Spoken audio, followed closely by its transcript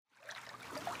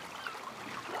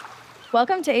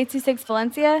Welcome to 826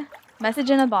 Valencia, message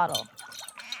in a bottle.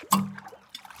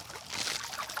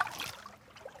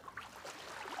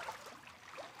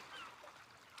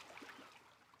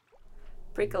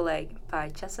 Break a Leg by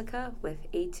Jessica with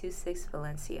 826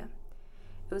 Valencia.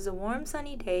 It was a warm,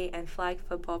 sunny day, and flag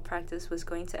football practice was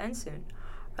going to end soon.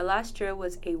 Our last drill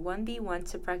was a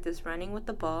 1v1 to practice running with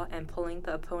the ball and pulling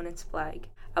the opponent's flag.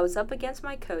 I was up against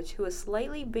my coach, who was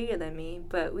slightly bigger than me,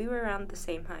 but we were around the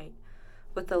same height.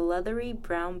 With a leathery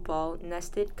brown ball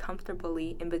nested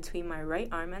comfortably in between my right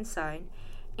arm and side,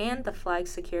 and the flag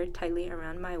secured tightly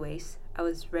around my waist, I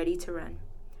was ready to run.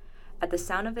 At the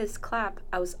sound of his clap,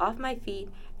 I was off my feet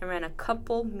and ran a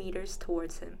couple meters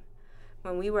towards him.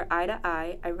 When we were eye to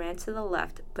eye, I ran to the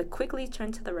left, but quickly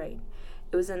turned to the right.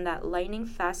 It was in that lightning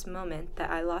fast moment that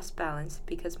I lost balance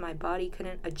because my body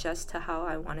couldn't adjust to how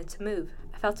I wanted to move.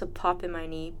 I felt a pop in my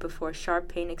knee before sharp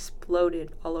pain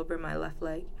exploded all over my left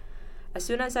leg. As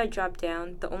soon as I dropped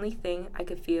down, the only thing I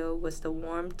could feel was the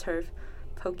warm turf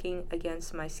poking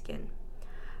against my skin.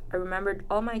 I remembered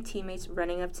all my teammates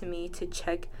running up to me to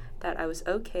check that I was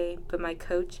okay, but my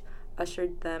coach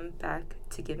ushered them back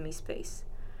to give me space.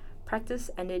 Practice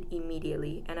ended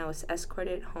immediately, and I was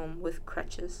escorted home with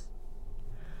crutches.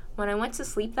 When I went to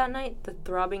sleep that night, the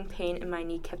throbbing pain in my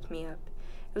knee kept me up.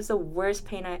 It was the worst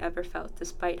pain I ever felt,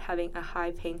 despite having a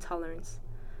high pain tolerance.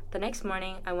 The next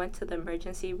morning, I went to the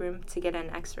emergency room to get an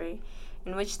x-ray,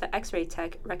 in which the x-ray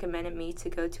tech recommended me to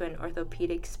go to an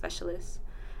orthopedic specialist.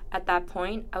 At that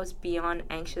point, I was beyond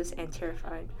anxious and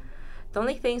terrified. The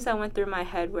only things that went through my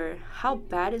head were, how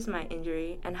bad is my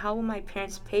injury, and how will my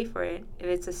parents pay for it if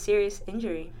it's a serious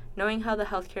injury? Knowing how the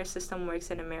healthcare system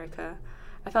works in America,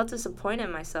 I felt disappointed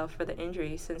in myself for the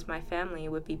injury since my family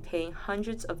would be paying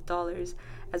hundreds of dollars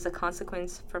as a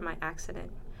consequence for my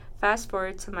accident. Fast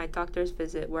forward to my doctor's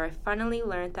visit where I finally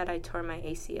learned that I tore my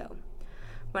ACL.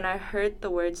 When I heard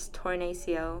the words torn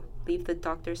ACL leave the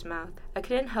doctor's mouth, I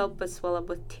couldn't help but swell up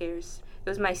with tears. It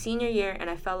was my senior year,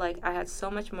 and I felt like I had so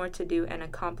much more to do and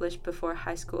accomplish before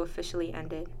high school officially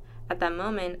ended. At that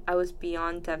moment, I was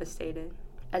beyond devastated.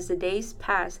 As the days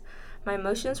passed, my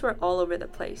emotions were all over the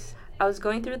place. I was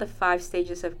going through the 5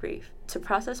 stages of grief. To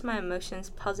process my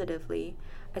emotions positively,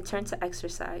 I turned to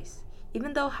exercise.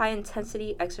 Even though high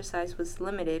intensity exercise was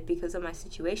limited because of my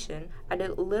situation, I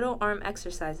did little arm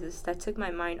exercises that took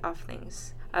my mind off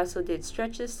things. I also did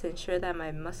stretches to ensure that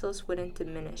my muscles wouldn't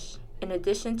diminish. In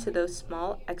addition to those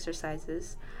small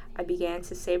exercises, I began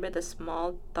to savor the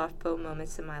small, thoughtful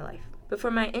moments in my life.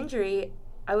 Before my injury,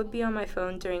 I would be on my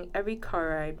phone during every car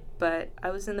ride, but I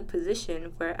was in the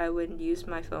position where I would use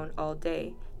my phone all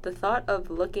day. The thought of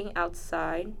looking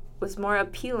outside was more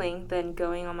appealing than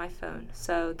going on my phone,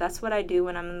 so that's what I do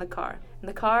when I'm in the car. In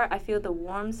the car, I feel the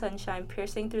warm sunshine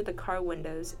piercing through the car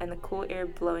windows and the cool air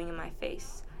blowing in my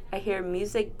face. I hear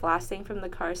music blasting from the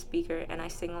car speaker and I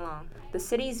sing along. The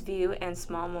city's view and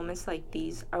small moments like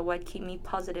these are what keep me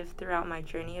positive throughout my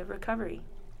journey of recovery.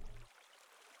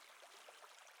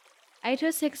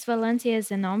 826 Valencia is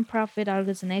a nonprofit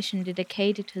organization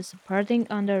dedicated to supporting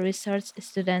under-researched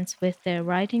students with their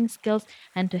writing skills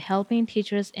and to helping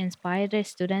teachers inspire their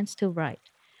students to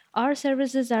write. Our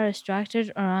services are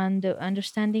structured around the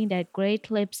understanding that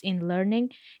great leaps in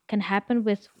learning can happen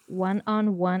with one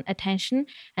on one attention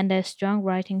and that strong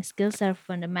writing skills are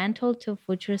fundamental to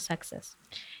future success.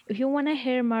 If you want to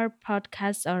hear more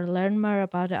podcasts or learn more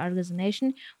about the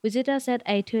organization, visit us at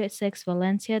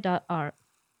 826valencia.org.